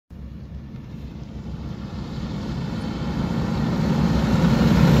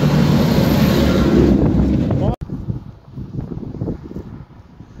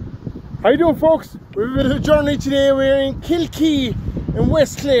How you doing, folks? We have a bit of a journey today. We're in Kilkee in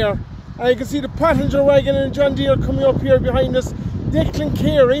West Clare, and you can see the Pottinger wagon and John Deere coming up here behind us. Declan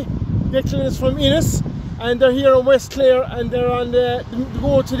Carey. Declan is from Innis, and they're here in West Clare, and they're on the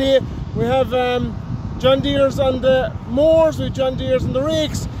go today. We have John Deere's on the mowers, with John Deere's on the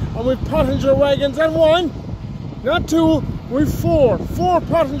rakes, and we've Pottinger wagons, and one, not two, we've four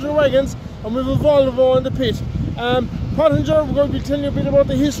Pottinger wagons, and we've a Volvo in the pit. Pottinger, we're going to be telling you a bit about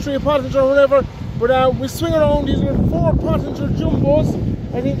the history of Pottinger or whatever, but we swing around. These are 4 Pottinger jumbos.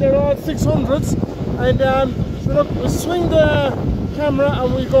 I think they're all 600s, and so look, we'll swing the camera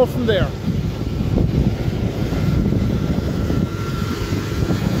and we'll go from there.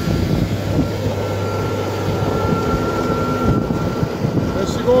 There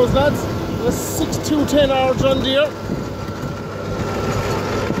she goes, lads. That's 6210R John Deere.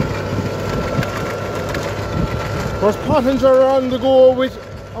 Of course, Pottinger are on the go with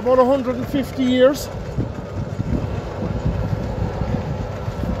about 150 years.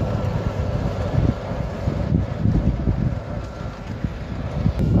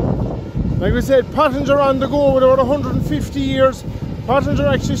 Like we said, Pottinger on the go with about 150 years. Pottinger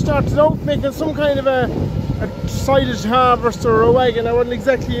actually started out making some kind of a silage harvester or a wagon. I wasn't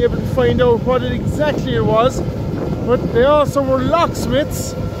exactly able to find out what exactly it was, but they also were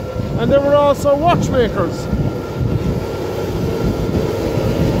locksmiths, and they were also watchmakers.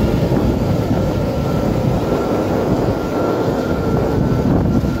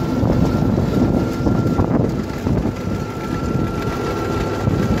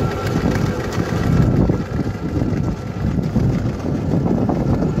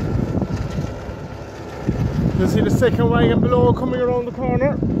 You can see the second wagon below coming around the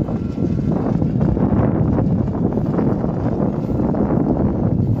corner.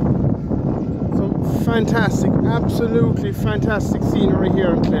 Some fantastic, absolutely fantastic scenery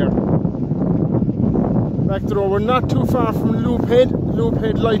here in Clare. Back the road, we're not too far from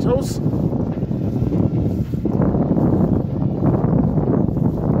Loophead Lighthouse.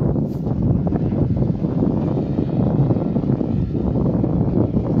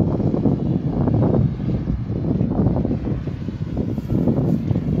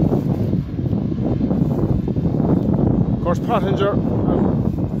 Of course, Pottinger, a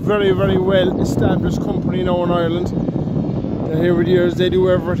very well established company now in Ireland. They're here with years. They do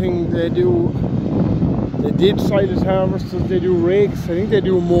everything. They did silage harvesters, they do rakes, I think they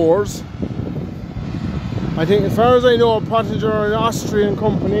do mowers. I think, as far as I know, Pottinger are an Austrian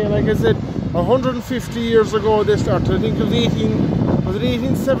company, and like I said, 150 years ago they started. I think it was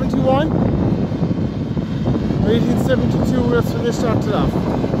 1871 or 1872, that's when they started off.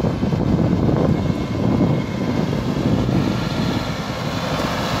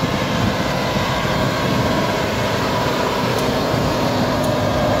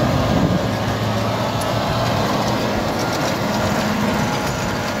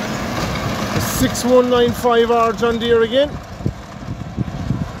 The 6195R John Deere again.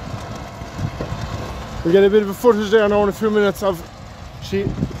 We get a bit of a footage there now in a few minutes of she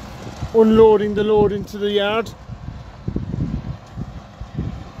unloading the load into the yard.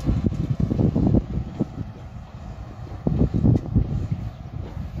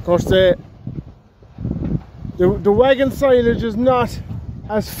 Of course, the wagon silage is not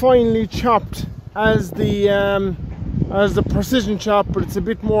as finely chopped as the precision chop, but it's a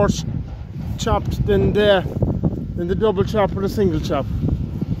bit more chopped than the double chop or the single chop.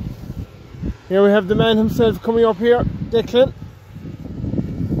 Here we have the man himself coming up here, Declan.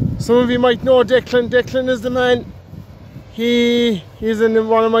 Some of you might know Declan. Declan is the man. He's in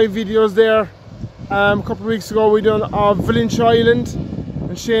one of my videos there. A couple of weeks ago we done Village Island,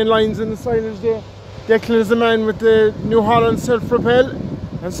 and Shane Lyons in the silage there. Declan is the man with the New Holland self-propel,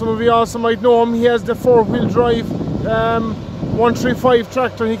 and some of you also might know him. He has the 4-wheel drive 135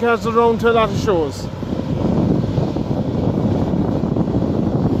 tractor. He carries it around to a lot of shows.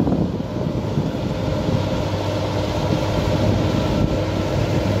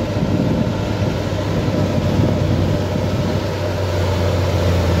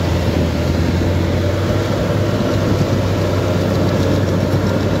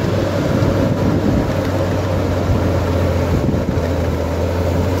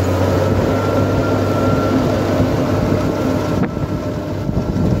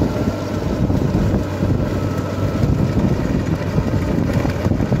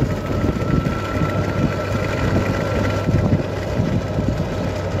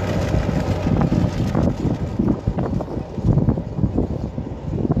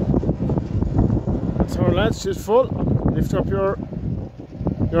 Lads, she's full. Lift up your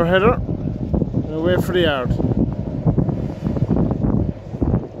header and away for the yard.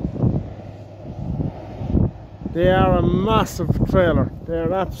 They are a massive trailer. They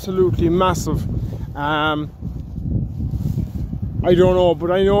are absolutely massive. I don't know,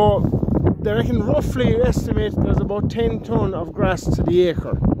 but I know they reckon roughly estimate there's about 10 ton of grass to the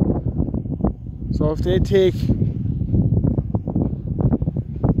acre. So if they take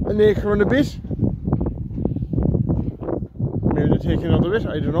an acre and a bit, maybe they take another bit,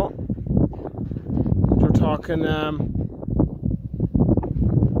 I don't know. They're talking at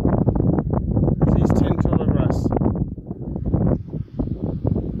least 10 ton of grass.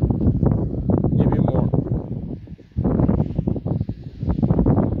 Maybe more.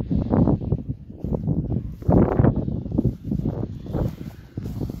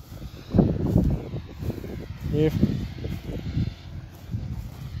 If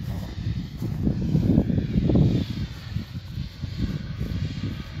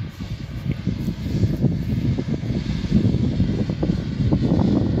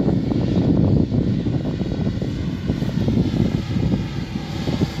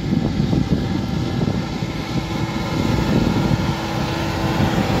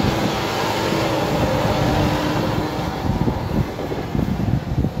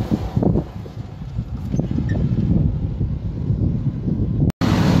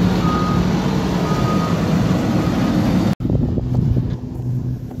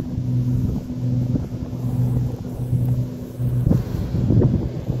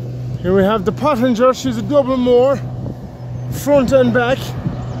here we have the Pottinger. She's a double mower, front and back,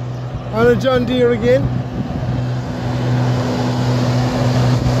 on a John Deere again.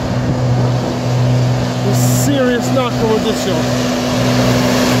 A serious knocker with this show.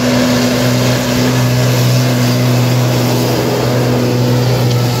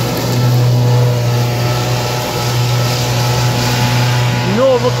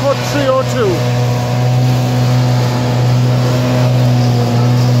 Nova Cut 302.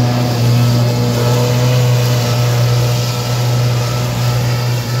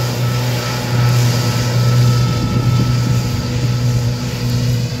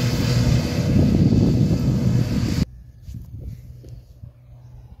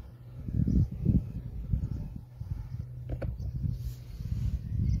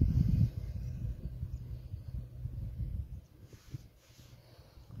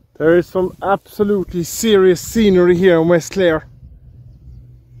 There is some absolutely serious scenery here in West Clare,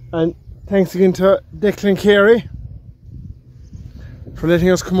 and thanks again to Declan Carey for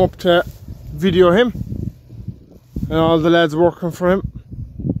letting us come up to video him and all the lads working for him.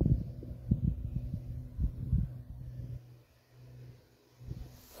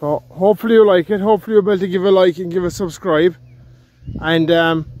 So hopefully you like it, hopefully you'll be able to give a like and give a subscribe,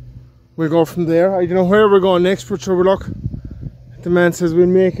 and we'll go from there. I don't know where we're going next, but sure we'll look. The man says we'll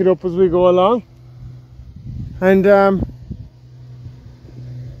make it up as we go along, and I'm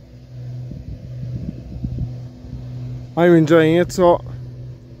enjoying it, so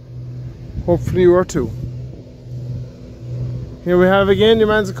hopefully you are too. Here we have again, the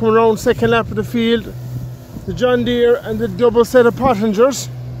man's coming around second lap of the field, the John Deere and the double set of Pottingers.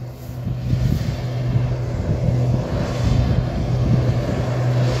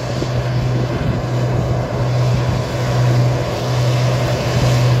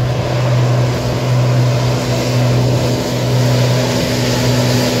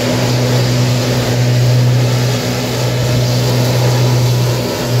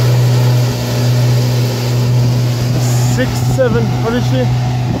 What is she?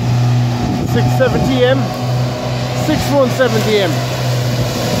 670M? 6170M.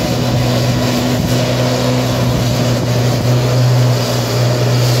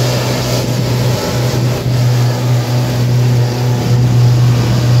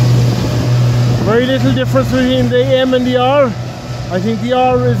 Very little difference between the M and the R. I think the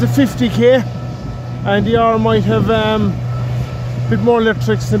R is a 50k and the R might have a bit more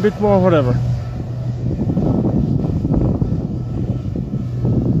electrics and a bit more whatever.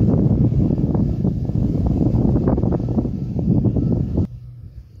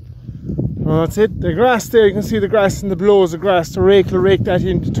 Well, that's it. The grass there, you can see the grass and the blows of grass. The rake will rake that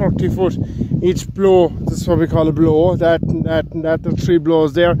into 30 foot. Each blow, this is what we call a blow, that and that and that, there are 3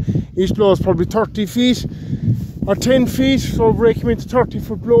 blows there. Each blow is probably 30 feet or 10 feet, so break them into 30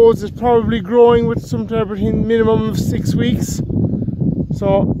 foot blows. It's probably growing with somewhere between minimum of 6 weeks.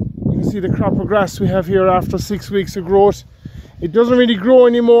 So you can see the crop of grass we have here after 6 weeks of growth. It doesn't really grow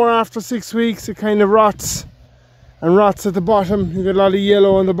anymore after 6 weeks, it kind of rots. And rots at the bottom. You get a lot of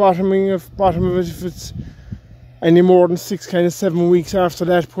yellow on the bottom of it if it's any more than 7 weeks after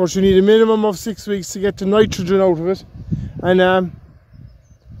that. Of course, you need a minimum of 6 weeks to get the nitrogen out of it. And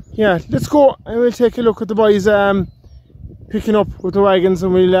yeah, let's go and we'll take a look at the boys picking up with the wagons,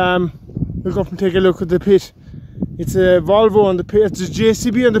 and we'll go up and take a look at the pit It's a Volvo on the pit. It's a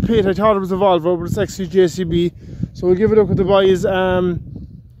JCB on the pit. I thought it was a Volvo, but it's actually JCB. So we'll give it a look at the boys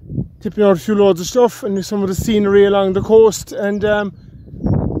tipping out a few loads of stuff and some of the scenery along the coast. And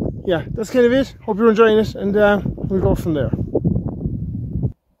yeah, that's kind of it. Hope you're enjoying it, and we'll go from there.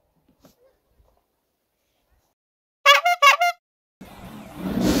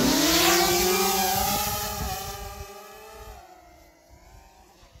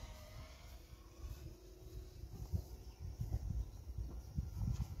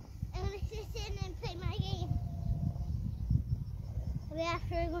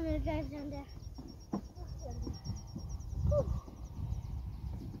 After I'm going to drive down there.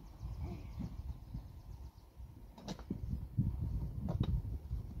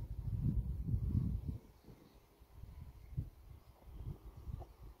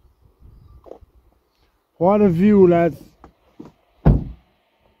 What a view, lads.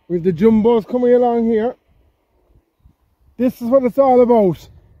 With the jumbos coming along here. This is what it's all about.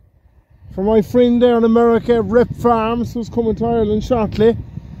 For my friend there in America, Rep Farms, who's coming to Ireland shortly.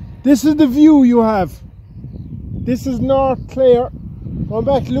 This is the view you have. This is North Clare, going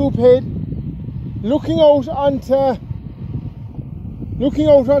back Loophead, looking out onto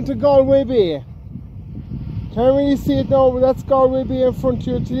Galway Bay. Can't really see it now, but that's Galway Bay in front of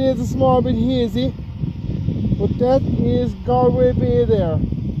you. Today is a small bit hazy, but that is Galway Bay there.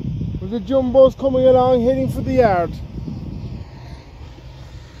 With the jumbos coming along, heading for the yard.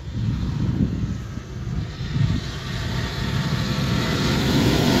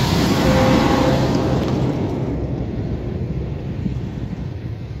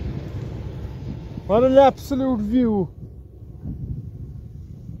 What an absolute view.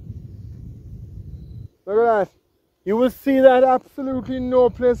 Look at that. You will see that absolutely no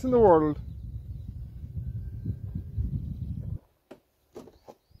place in the world.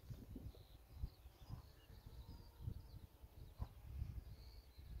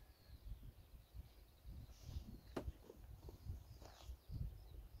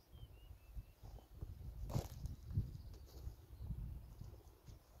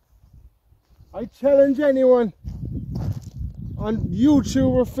 I challenge anyone on YouTube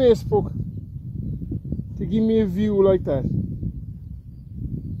or Facebook to give me a view like that.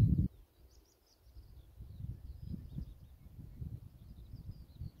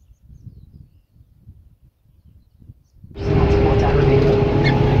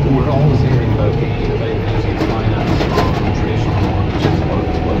 We're always hearing about the availability of finance from traditional mortgages.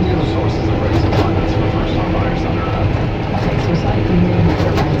 What are the other sources of raising finance for first-time buyers that are out there? Okay, so aside from the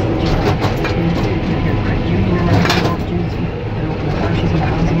other banks that you have, your credit union and everything, mortgages, the local authorities and the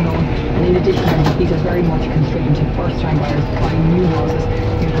housing loan, and in addition, these are very much constrained to first-time buyers buying new houses.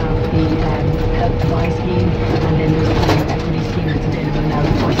 You have the Help to Buy scheme, and then there's the equity scheme that's available now,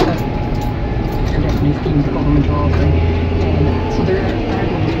 the first step. And equity schemes the government are offering. So there are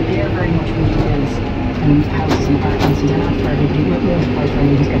they are very much for details and houses and apartments, and they're not for everybody. Most quite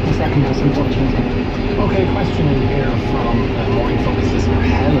friendly who's getting a second house, unfortunately. Okay, question in here from Morning Focus listener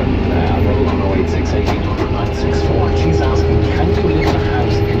Helen. I wrote on 086 1800 964. She's asking, can you live in a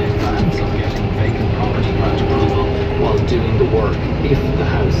house in advance of getting vacant property grant approval while doing the work if the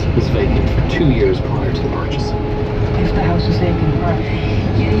house was vacant for 2 years prior to the purchase? If the house was vacant prior,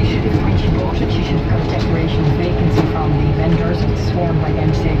 yeah, you should, if when she bought it, she should have got a declaration of vacancy from the vendors. It's sworn by them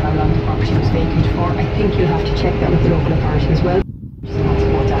to say how long the property was vacant for. I think you'll have to check that with the local authority as well. So that's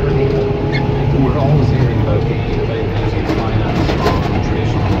what that remains. We're always hearing about the availability of finance from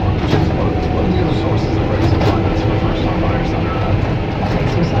traditional mortgages. What are the other sources of raising finance for first-time buyers that are out there? Okay,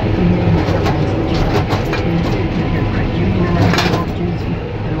 so aside from the other banks that you have, your credit union and everything, mortgages,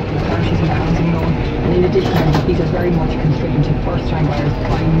 the local authorities and the housing loan, and in addition, these are very much constrained to first-time buyers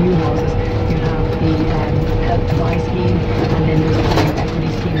buying new houses. You have the Help to Buy scheme, and then there's the equity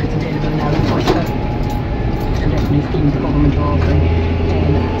scheme that's available now, the first step. And equity scheme the government are offering.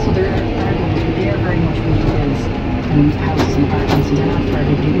 So they are very much for details and houses and apartments, and they're not for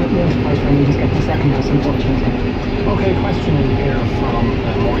everybody. Most quite friendly who's getting a second house, unfortunately. Okay, question in here from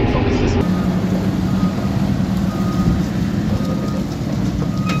Morning Focus listener.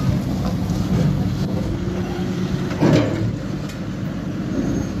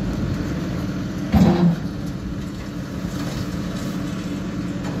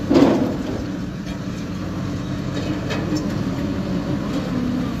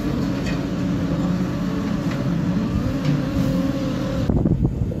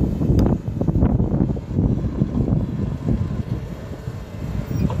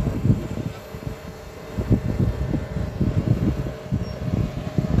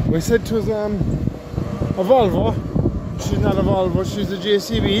 We said it was a Volvo. She's not a Volvo, she's a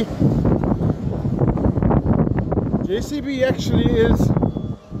JCB. JCB actually is,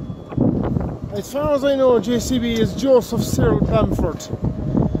 as far as I know, JCB is Joseph Cyril Bamford,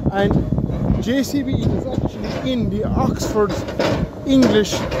 and JCB is actually in the Oxford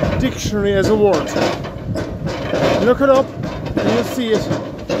English Dictionary as a word. Look it up and you'll see it.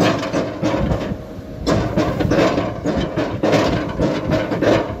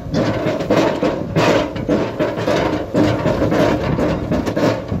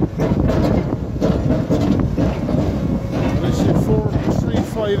 Actually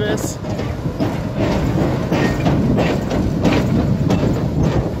 435S.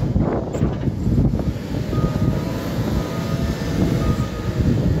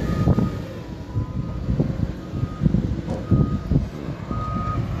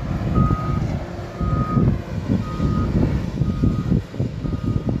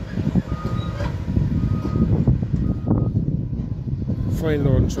 Fine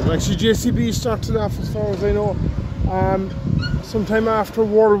load. Actually, JCB started off, as far as I know, sometime after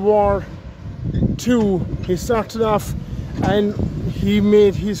World War II. He started off and he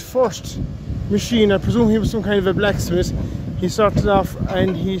made his first machine. I presume he was some kind of a blacksmith. He started off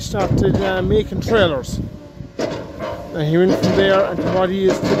and he started making trailers. And he went from there and to what he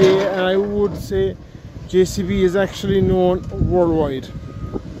is today. And I would say JCB is actually known worldwide.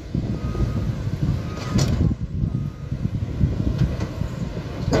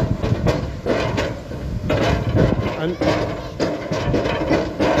 And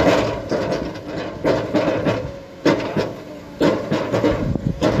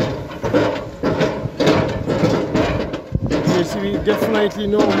JCB definitely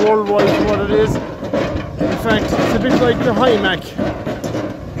known worldwide for what it is. In fact, it's a bit like the Mac.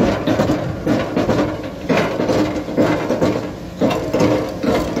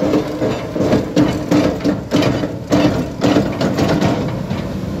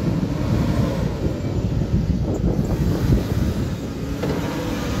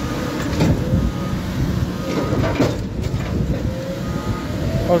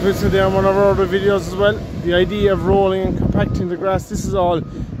 Obviously there on one of our other videos as well, the idea of rolling and compacting the grass. This is all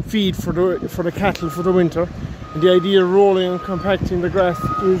feed for the cattle for the winter, and the idea of rolling and compacting the grass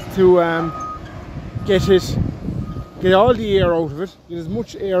is to get all the air out of it, get as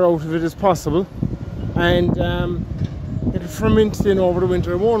much air out of it as possible, and it'll ferment then over the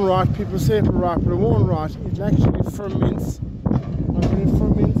winter. It won't rot. People say it'll rot, but it won't rot. It actually ferments, and when it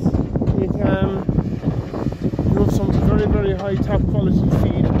ferments, you have some very, very high top quality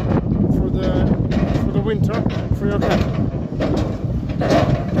feed for the winter for your cattle.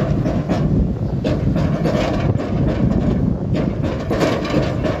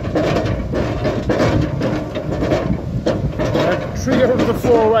 There are 3 out of the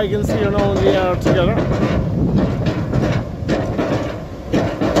 4 wagons here now in the yard together.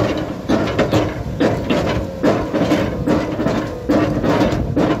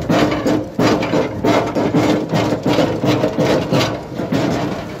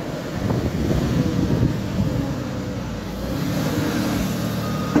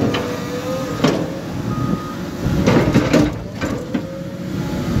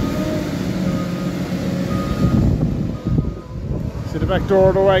 See the back door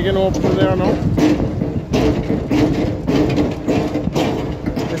of the wagon open there now.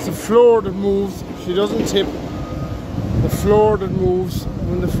 It's the floor that moves. She doesn't tip. The floor that moves.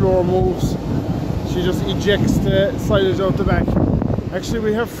 When the floor moves, she just ejects the silage out the back. Actually,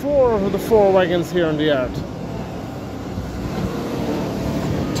 we have 4 of the 4 wagons here in the yard.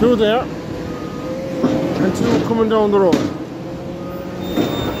 2 there, and 2 coming down the road.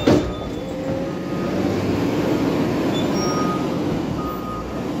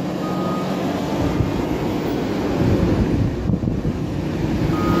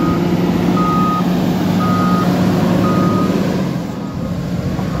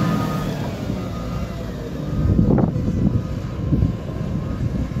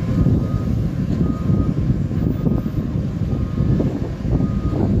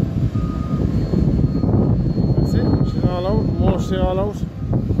 Mostly all out.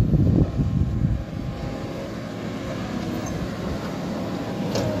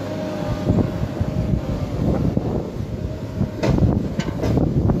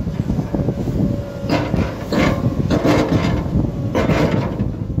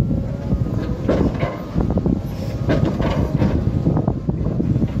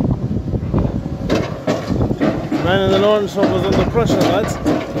 Man in the lawn shop was under pressure, lads.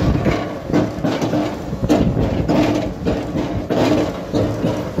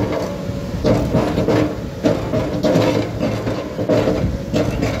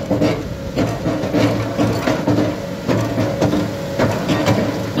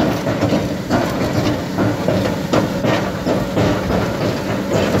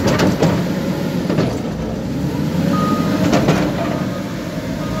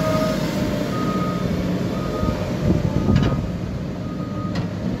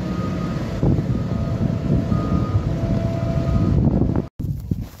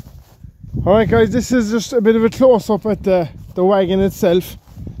 Alright guys, this is just a bit of a close-up at the wagon itself.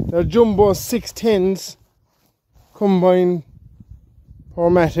 They're jumbo 610s combined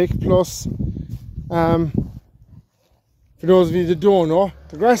Powermatic plus, for those of you that don't know,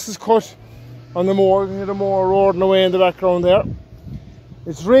 the grass is cut on the mower. You can hear the mower roaring away in the background there.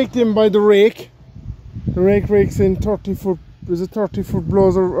 It's raked in by the rake. The rake rakes in 30 foot, is it 30 foot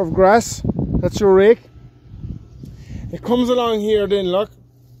blows of grass? That's your rake. It comes along here then, look,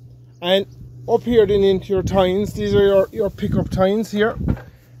 and up here then into your tines. These are your pickup tines here.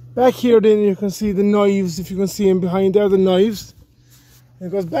 Back here then you can see the knives, if you can see them behind there, the knives. It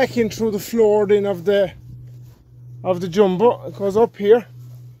goes back in through the floor then of the jumbo. It goes up here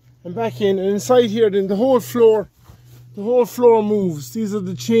and back in, and inside here then the whole floor moves. These are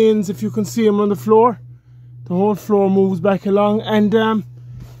the chains, if you can see them on the floor. The whole floor moves back along, and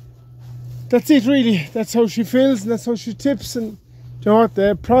that's it really. That's how she fills and that's how she tips. And you know what,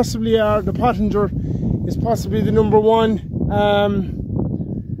 the Pottinger is possibly the #1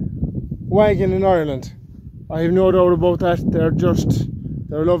 wagon in Ireland. I have no doubt about that.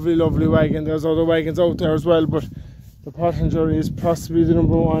 They're a lovely, lovely wagon. There's other wagons out there as well, but the Pottinger is possibly the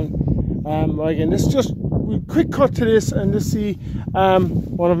 #1 wagon. Let's just quick cut to this and let's see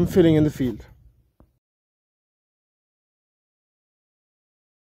one of them filling in the field.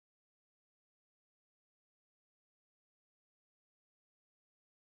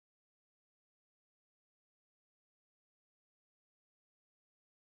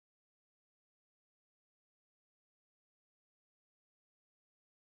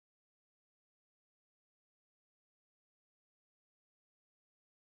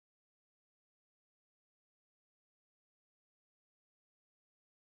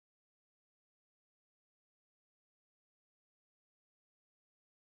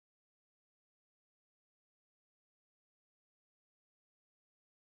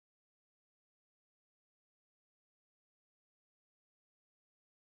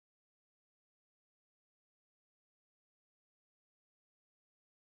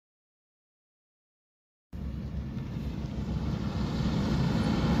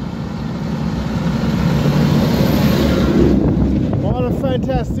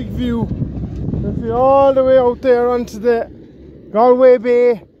 Fantastic view. You can see all the way out there onto the Galway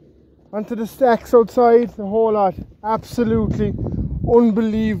Bay, onto the stacks outside, the whole lot. Absolutely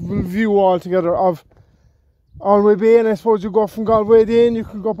unbelievable view altogether of Galway Bay. And I suppose you go from Galway then you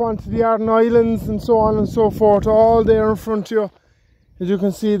can go up onto the Arden Islands and so on and so forth, all there in front of you. As you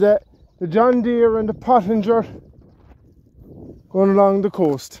can see the John Deere and the Pottinger going along the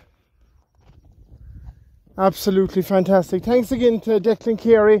coast. Absolutely fantastic. Thanks again to Declan,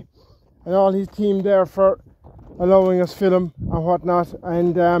 Carey and all his team there for allowing us film and whatnot.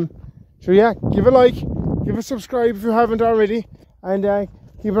 And so yeah, give a like, give a subscribe if you haven't already, and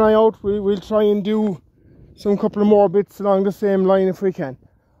keep an eye out. We'll try and do some couple of more bits along the same line if we can.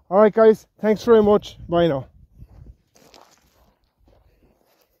 Alright guys, thanks very much. Bye now.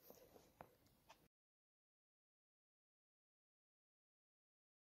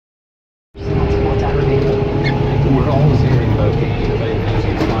 We're always hearing about the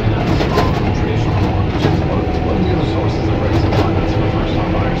availability of finance from traditional mortgages. What are the other sources of raising finance for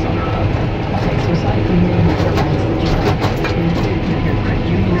first-time buyers that are out there? Okay, so aside from the other banks that you have, your credit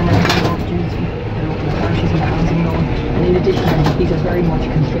union and mortgages, the local authorities and the housing loan, and in addition, these are very much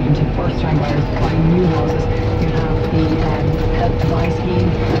constrained to first-time buyers buying new houses. You have the Help to Buy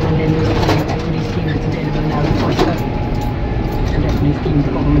scheme, and then there's the equity scheme that's available now. The first and equity scheme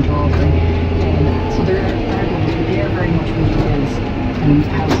the government are offering. So they are very much for details and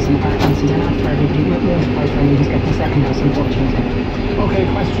houses and apartments, and they're not for everybody. Most quite friendly who's getting a second house, unfortunately. Okay,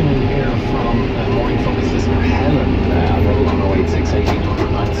 question in here from Morning Focus listener Helen. I've got on 086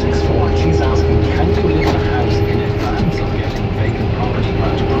 She's asking, can you live in a house in advance of getting vacant property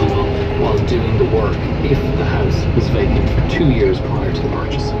grant approval while doing the work if the house was vacant for 2 years prior to the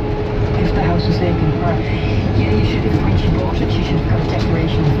purchase? If the house was vacant prior, yeah, you should, when she bought it, she should have got a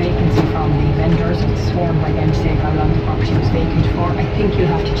declaration of vacancy from the vendors. It's sworn by them to say how long the property was vacant for. I think you'll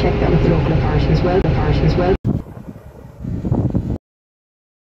have to check that with the local authority as well.